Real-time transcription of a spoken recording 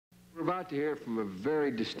about to hear from a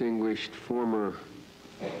very distinguished former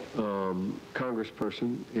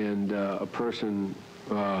congressperson and a person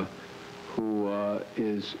who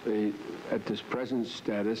is at this present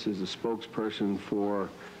status is a spokesperson for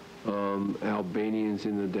Albanians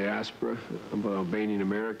in the diaspora, Albanian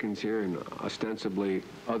Americans here, and ostensibly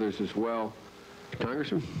others as well.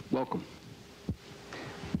 Congressman, welcome.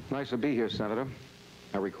 Nice to be here, Senator.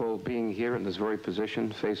 I recall being here in this very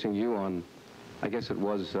position facing you on, I guess it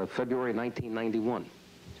was February 1991,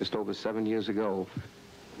 just over 7 years ago,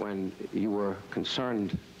 when you were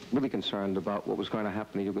concerned, really concerned about what was going to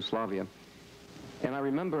happen in Yugoslavia. And I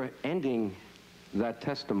remember ending that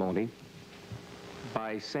testimony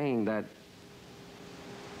by saying that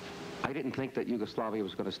I didn't think that Yugoslavia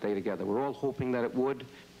was going to stay together. We're all hoping that it would. The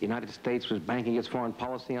United States was banking its foreign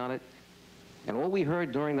policy on it. And all we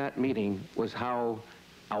heard during that meeting was how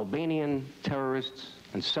Albanian terrorists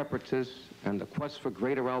and separatists and the quest for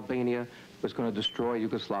greater Albania was going to destroy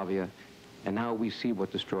Yugoslavia. And now we see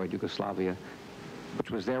what destroyed Yugoslavia, which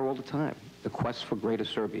was there all the time, the quest for greater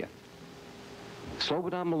Serbia.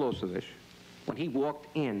 Slobodan Milosevic, when he walked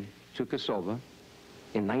in to Kosova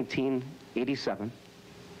in 1987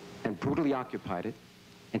 and brutally occupied it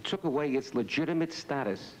and took away its legitimate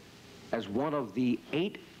status as one of the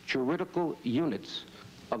 8 juridical units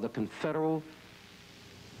of the Confederal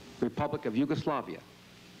Republic of Yugoslavia,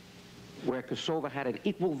 where Kosovo had an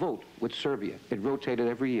equal vote with Serbia. It rotated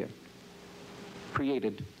every year.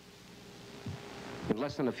 Created, in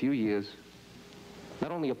less than a few years,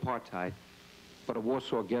 not only apartheid, but a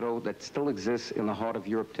Warsaw ghetto that still exists in the heart of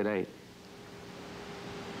Europe today.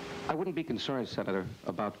 I wouldn't be concerned, Senator,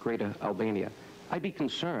 about greater Albania. I'd be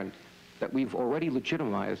concerned that we've already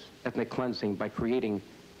legitimized ethnic cleansing by creating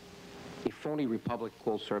a phony republic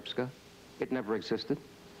called Srpska. It never existed.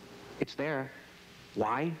 It's there.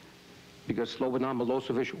 Why? Because Slobodan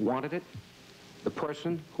Milosevic wanted it. The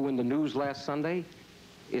person who in the news last Sunday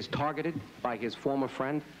is targeted by his former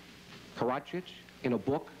friend, Karadzic, in a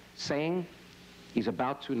book saying he's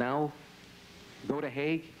about to now go to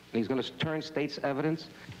Hague and he's going to turn state's evidence,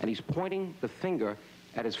 and he's pointing the finger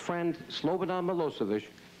at his friend Slobodan Milosevic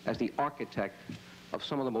as the architect of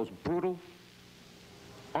some of the most brutal,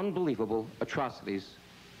 unbelievable atrocities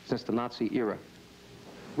since the Nazi era.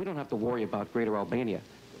 We don't have to worry about greater Albania.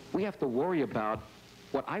 We have to worry about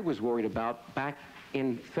what I was worried about back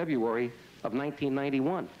in February of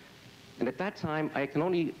 1991. And at that time, I can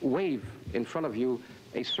only wave in front of you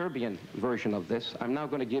a Serbian version of this. I'm now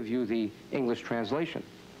going to give you the English translation.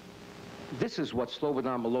 This is what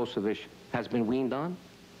Slobodan Milosevic has been weaned on.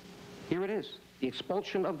 Here it is, The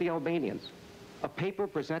Expulsion of the Albanians, a paper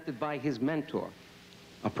presented by his mentor,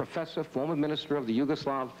 a professor, former minister of the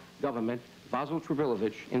Yugoslav government, Vasil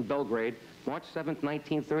Trubilovic, in Belgrade, March 7,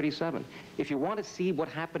 1937. If you want to see what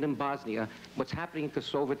happened in Bosnia, what's happening in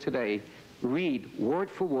Kosovo today, read word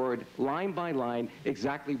for word, line by line,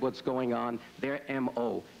 exactly what's going on, their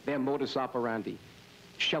MO, their modus operandi.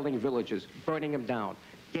 Shelling villages, burning them down,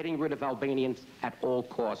 getting rid of Albanians at all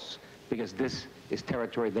costs, because this is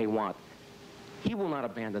territory they want. He will not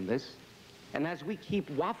abandon this. And as we keep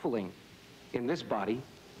waffling in this body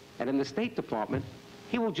and in the State Department,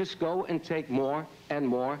 he will just go and take more and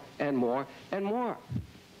more and more and more.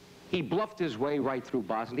 He bluffed his way right through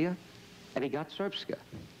Bosnia, and he got Srpska.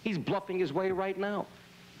 He's bluffing his way right now.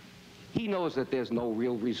 He knows that there's no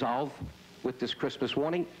real resolve with this Christmas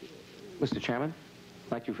warning. Mr. Chairman,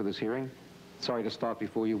 thank you for this hearing. Sorry to start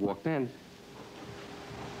before you walked in.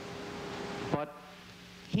 But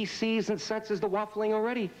he sees and senses the waffling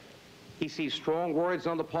already. He sees strong words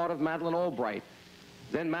on the part of Madeleine Albright.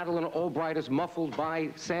 Then Madeleine Albright is muffled by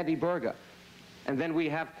Sandy Berger. And then we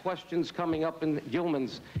have questions coming up in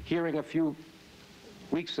Gilman's hearing a few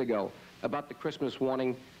weeks ago about the Christmas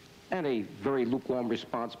warning, and a very lukewarm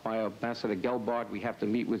response by Ambassador Gelbard. We have to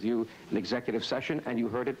meet with you in executive session, and you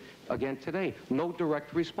heard it again today. No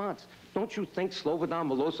direct response. Don't you think Slobodan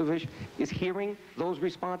Milosevic is hearing those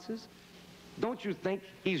responses? Don't you think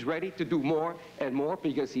he's ready to do more and more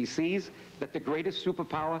because he sees that the greatest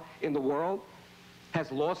superpower in the world has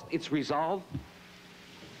lost its resolve,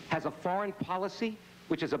 has a foreign policy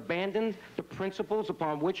which has abandoned the principles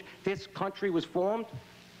upon which this country was formed?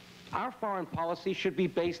 Our foreign policy should be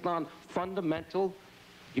based on fundamental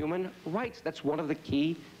human rights. That's one of the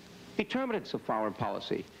key determinants of foreign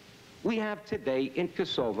policy. We have today in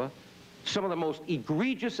Kosovo some of the most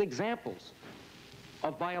egregious examples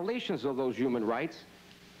of violations of those human rights.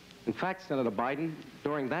 In fact, Senator Biden,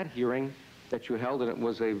 during that hearing that you held, and it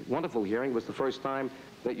was a wonderful hearing, it was the first time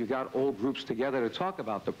that you got all groups together to talk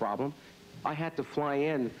about the problem, I had to fly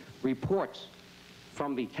in reports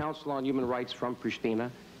from the Council on Human Rights from Pristina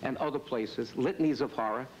and other places, litanies of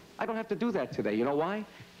horror. I don't have to do that today. You know why?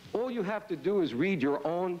 All you have to do is read your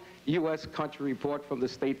own U.S. country report from the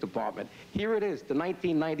State Department. Here it is, the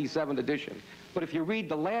 1997 edition. But if you read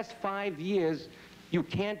the last 5 years, you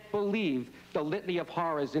can't believe the litany of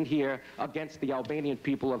horrors in here against the Albanian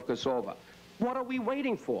people of Kosova. What are we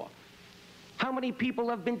waiting for? How many people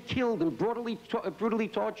have been killed and brutally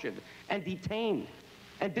tortured and detained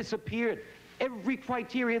and disappeared? Every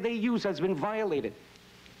criteria they use has been violated.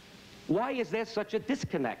 Why is there such a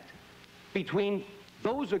disconnect between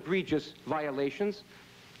those egregious violations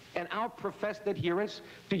and our professed adherence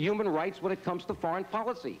to human rights when it comes to foreign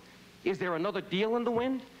policy? Is there another deal in the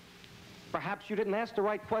wind? Perhaps you didn't ask the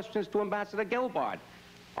right questions to Ambassador Gelbard.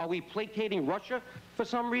 Are we placating Russia for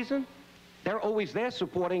some reason? They're always there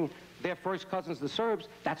supporting their first cousins, the Serbs.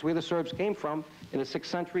 That's where the Serbs came from in the 6th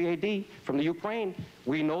century AD, from the Ukraine.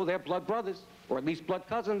 We know they're blood brothers, or at least blood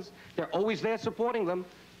cousins. They're always there supporting them.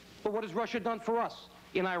 But what has Russia done for us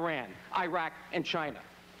in Iran, Iraq, and China,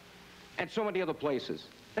 and so many other places?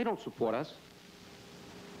 They don't support us.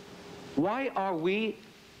 Why are we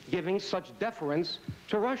giving such deference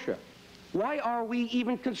to Russia? Why are we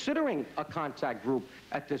even considering a contact group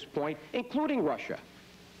at this point, including Russia?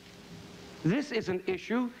 This is an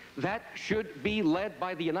issue that should be led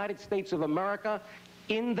by the United States of America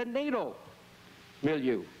in the NATO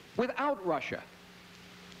milieu, without Russia.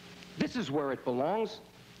 This is where it belongs.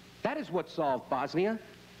 That is what solved Bosnia.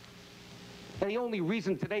 And the only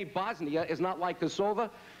reason today Bosnia is not like Kosova,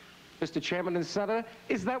 Mr. Chairman and Senator,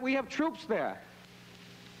 is that we have troops there.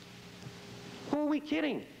 Who are we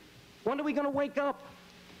kidding? When are we going to wake up?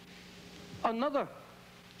 Another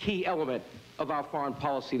key element of our foreign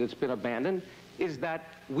policy that's been abandoned is that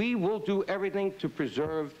we will do everything to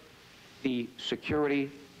preserve the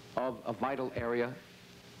security of a vital area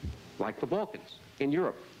like the Balkans in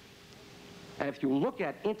Europe. And if you look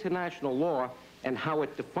at international law and how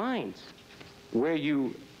it defines where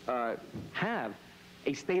you have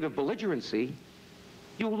a state of belligerency,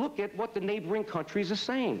 you look at what the neighboring countries are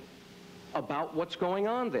saying about what's going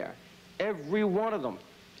on there. Every one of them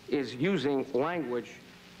is using language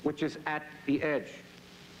which is at the edge.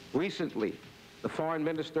 Recently, the foreign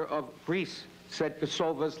minister of Greece said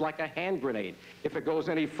Kosovo is like a hand grenade. If it goes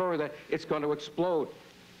any further, it's going to explode.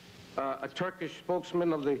 A Turkish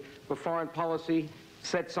spokesman of the foreign policy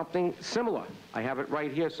said something similar. I have it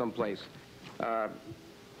right here someplace.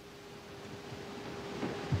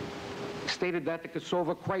 Stated that the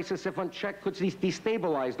Kosovo crisis, if unchecked, could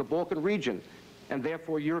destabilize the Balkan region and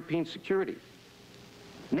therefore European security.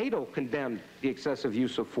 NATO condemned the excessive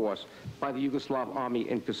use of force by the Yugoslav army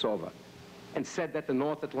in Kosovo and said that the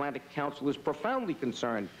North Atlantic Council is profoundly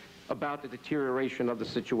concerned about the deterioration of the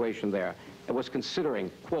situation there and was considering,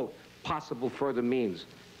 quote, possible further means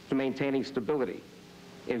to maintaining stability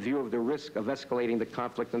in view of the risk of escalating the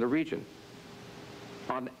conflict in the region.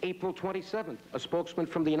 On April 27th, a spokesman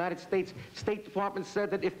from the United States State Department said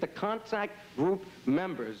that if the contact group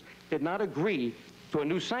members did not agree to a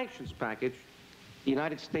new sanctions package, the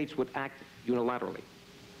United States would act unilaterally.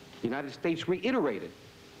 The United States reiterated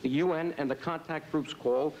the UN and the contact group's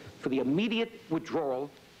call for the immediate withdrawal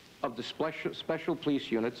of the special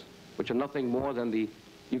police units, which are nothing more than the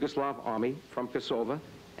Yugoslav army, from Kosovo,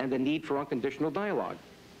 and the need for unconditional dialogue.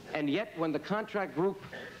 And yet, when the contact group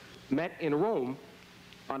met in Rome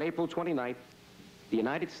on April 29th, the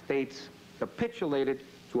United States capitulated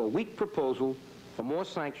to a weak proposal for more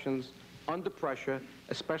sanctions under pressure,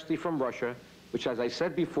 especially from Russia, which, as I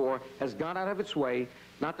said before, has gone out of its way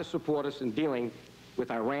not to support us in dealing with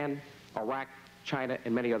Iran, Iraq, China,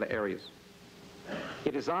 and many other areas.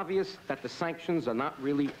 It is obvious that the sanctions are not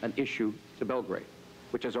really an issue to Belgrade,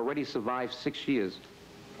 which has already survived 6 years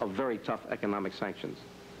of very tough economic sanctions.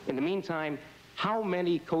 In the meantime, how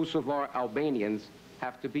many Kosovar Albanians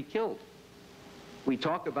have to be killed? We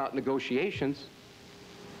talk about negotiations.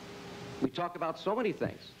 We talk about so many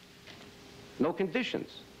things. No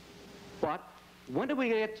conditions. But when do we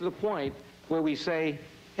get to the point where we say,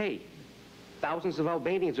 hey, thousands of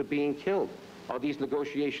Albanians are being killed? Are these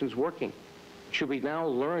negotiations working? Should we now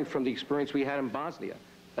learn from the experience we had in Bosnia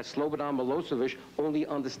that Slobodan Milosevic only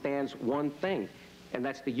understands one thing, and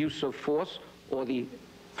that's the use of force or the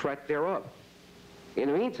threat thereof? In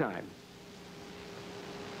the meantime,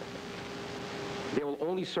 they will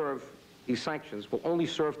only serve, these sanctions will only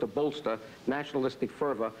serve to bolster nationalistic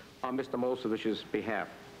fervor on Mr. Milosevic's behalf.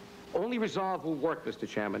 Only resolve will work, Mr.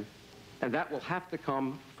 Chairman, and that will have to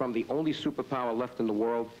come from the only superpower left in the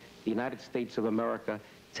world, the United States of America,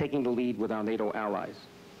 taking the lead with our NATO allies.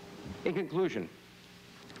 In conclusion,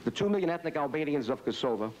 the 2 million ethnic Albanians of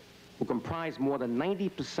Kosovo, who comprise more than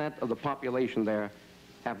 90% of the population there,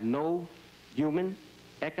 have no human,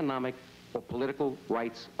 economic, or political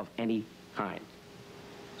rights of any kind.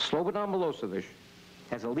 Slobodan Milosevic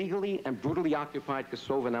has illegally and brutally occupied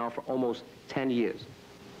Kosovo now for almost 10 years.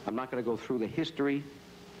 I'm not going to go through the history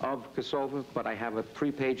of Kosovo, but I have a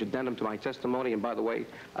 3-page addendum to my testimony, and by the way,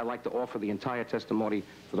 I'd like to offer the entire testimony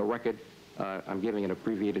for the record. I'm giving an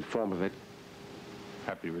abbreviated form of it.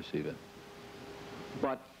 Happy to receive it.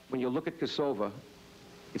 But when you look at Kosovo,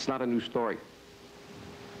 it's not a new story.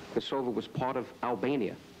 Kosovo was part of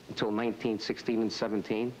Albania until 1916 and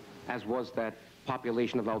 17, as was that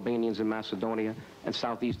population of Albanians in Macedonia and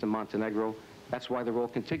southeastern Montenegro. That's why they're all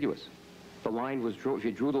contiguous. The line was if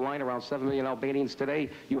you drew the line around 7 million Albanians today,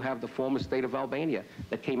 you have the former state of Albania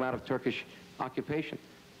that came out of Turkish occupation.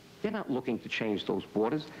 They're not looking to change those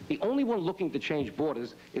borders. The only one looking to change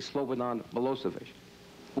borders is Slobodan Milosevic.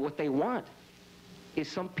 But what they want is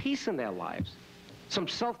some peace in their lives, some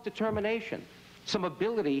self-determination, some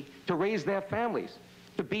ability to raise their families,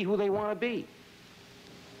 to be who they want to be,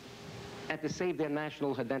 and to save their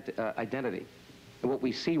national identity. And what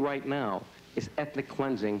we see right now is ethnic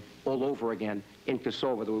cleansing all over again in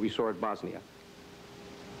Kosovo, the way we saw at Bosnia.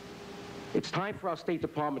 It's time for our State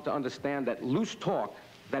Department to understand that loose talk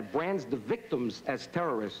that brands the victims as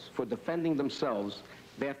terrorists for defending themselves,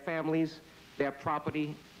 their families, their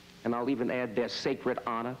property, and I'll even add their sacred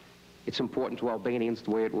honor. It's important to Albanians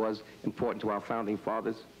the way it was important to our founding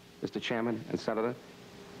fathers, Mr. Chairman and Senator.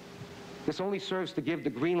 This only serves to give the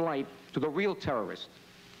green light to the real terrorists,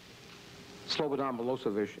 Slobodan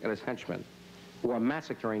Milosevic and his henchmen, who are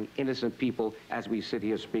massacring innocent people as we sit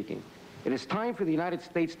here speaking. It is time for the United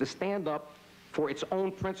States to stand up for its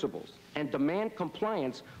own principles and demand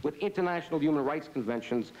compliance with international human rights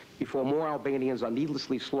conventions before more Albanians are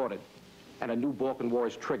needlessly slaughtered and a new Balkan war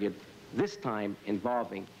is triggered, this time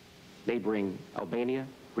involving neighboring Albania,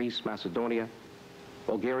 Greece, Macedonia,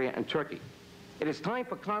 Bulgaria, and Turkey. It is time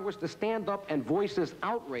for Congress to stand up and voice its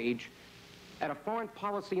outrage at a foreign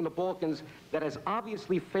policy in the Balkans that has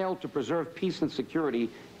obviously failed to preserve peace and security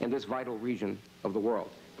in this vital region of the world.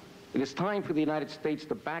 It is time for the United States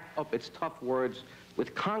to back up its tough words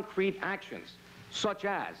with concrete actions, such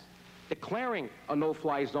as declaring a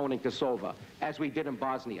no-fly zone in Kosovo, as we did in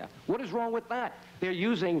Bosnia. What is wrong with that? They're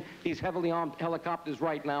using these heavily armed helicopters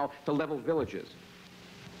right now to level villages.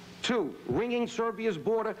 2, ringing Serbia's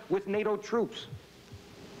border with NATO troops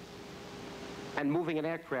and moving an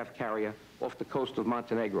aircraft carrier off the coast of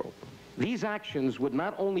Montenegro. These actions would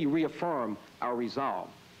not only reaffirm our resolve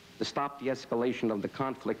to stop the escalation of the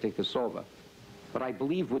conflict in Kosovo, but I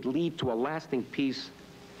believe would lead to a lasting peace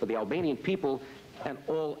for the Albanian people and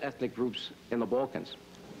all ethnic groups in the Balkans.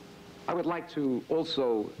 I would like to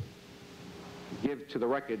also give to the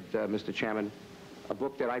record, Mr. Chairman, a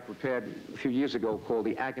book that I prepared a few years ago called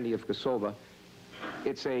The Agony of Kosova.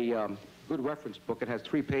 It's a good reference book. It has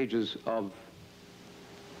 3 pages of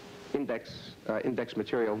index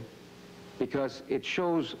material because it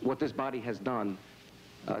shows what this body has done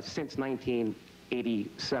since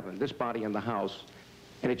 1987, this body in the House.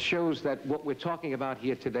 And it shows that what we're talking about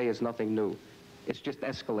here today is nothing new. It's just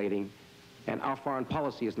escalating, and our foreign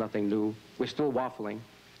policy is nothing new. We're still waffling.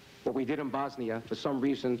 What we did in Bosnia, for some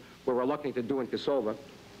reason, we're reluctant to do in Kosovo.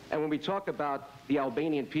 And when we talk about the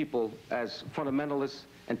Albanian people as fundamentalists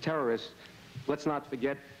and terrorists, let's not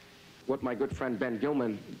forget what my good friend Ben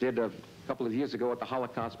Gilman did a couple of years ago at the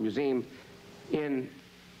Holocaust Museum in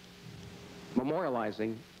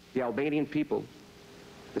memorializing the Albanian people,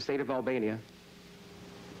 the state of Albania,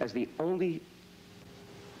 as the only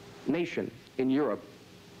nation in Europe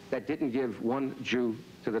that didn't give one Jew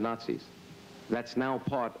to the Nazis. That's now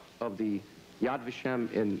part of the Yad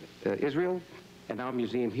Vashem in Israel and our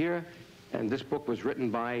museum here. And this book was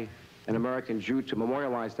written by an American Jew to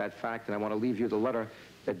memorialize that fact. And I want to leave you the letter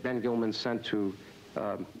that Ben Gilman sent to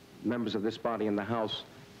members of this body in the House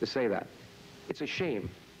to say that. It's a shame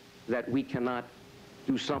that we cannot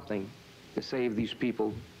do something to save these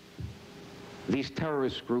people, these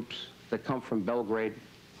terrorist groups that come from Belgrade,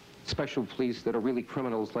 special police that are really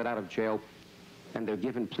criminals let out of jail, and they're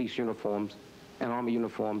given police uniforms and army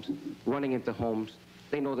uniforms, running into homes.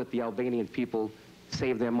 They know that the Albanian people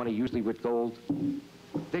save their money usually with gold.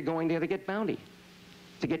 They're going there to get bounty,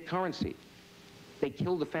 to get currency. They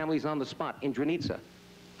kill the families on the spot in Drenica.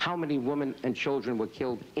 How many women and children were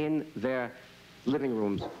killed in their living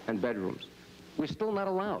rooms and bedrooms? We're still not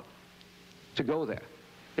allowed to go there.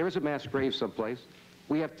 There is a mass grave someplace.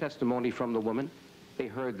 We have testimony from the women. They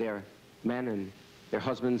heard their men and their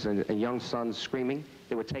husbands and young sons screaming.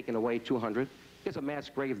 They were taken away, 200. There's a mass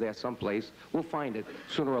grave there someplace. We'll find it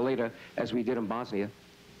sooner or later, as we did in Bosnia.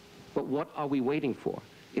 But what are we waiting for?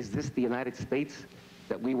 Is this the United States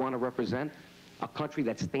that we want to represent, a country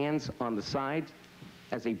that stands on the side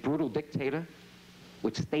as a brutal dictator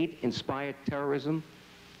with state-inspired terrorism,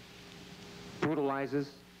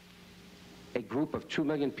 brutalizes a group of 2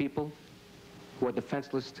 million people who are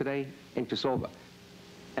defenseless today in Kosova.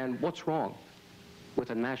 And what's wrong with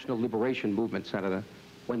a national liberation movement, Senator,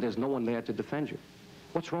 when there's no one there to defend you?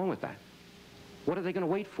 What's wrong with that? What are they going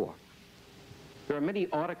to wait for? There are many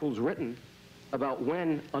articles written about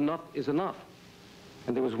when enough is enough.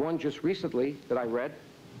 And there was one just recently that I read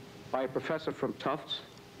by a professor from Tufts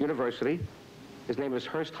University. His name is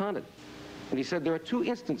Hurst Honden. And he said there are 2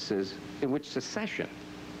 instances in which secession,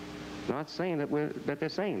 not saying that they're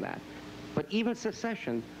saying that, but even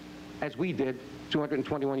secession, as we did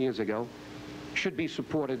 221 years ago, should be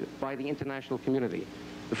supported by the international community.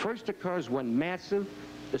 The first occurs when massive,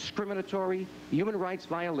 discriminatory human rights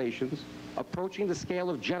violations approaching the scale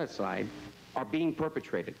of genocide are being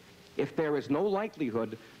perpetrated. If there is no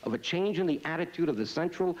likelihood of a change in the attitude of the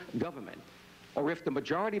central government, or if the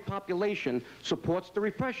majority population supports the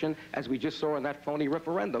repression, as we just saw in that phony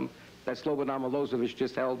referendum that Slobodan Milosevic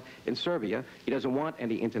just held in Serbia, he doesn't want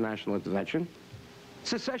any international intervention,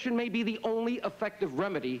 secession may be the only effective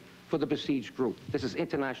remedy for the besieged group. This is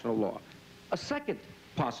international law. A second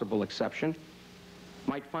possible exception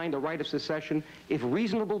might find the right of secession if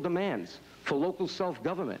reasonable demands for local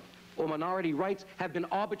self-government or minority rights have been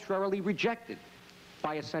arbitrarily rejected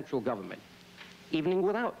by a central government, even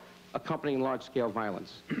without accompanying large-scale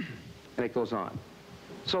violence. And it goes on.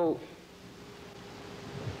 So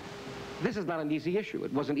this is not an easy issue.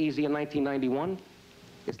 It wasn't easy in 1991.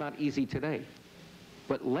 It's not easy today.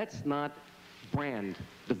 But let's not brand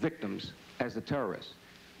the victims as the terrorists.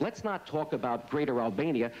 Let's not talk about Greater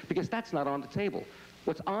Albania, because that's not on the table.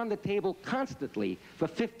 What's on the table constantly for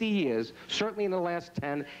 50 years, certainly in the last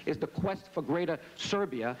 10, is the quest for Greater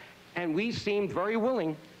Serbia, and we seemed very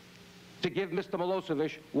willing to give Mr.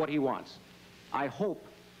 Milosevic what he wants. I hope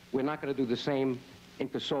we're not going to do the same in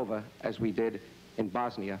Kosova as we did in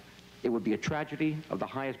Bosnia. It would be a tragedy of the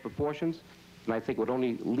highest proportions, and I think would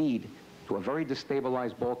only lead to a very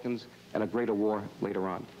destabilized Balkans and a greater war later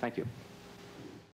on. Thank you.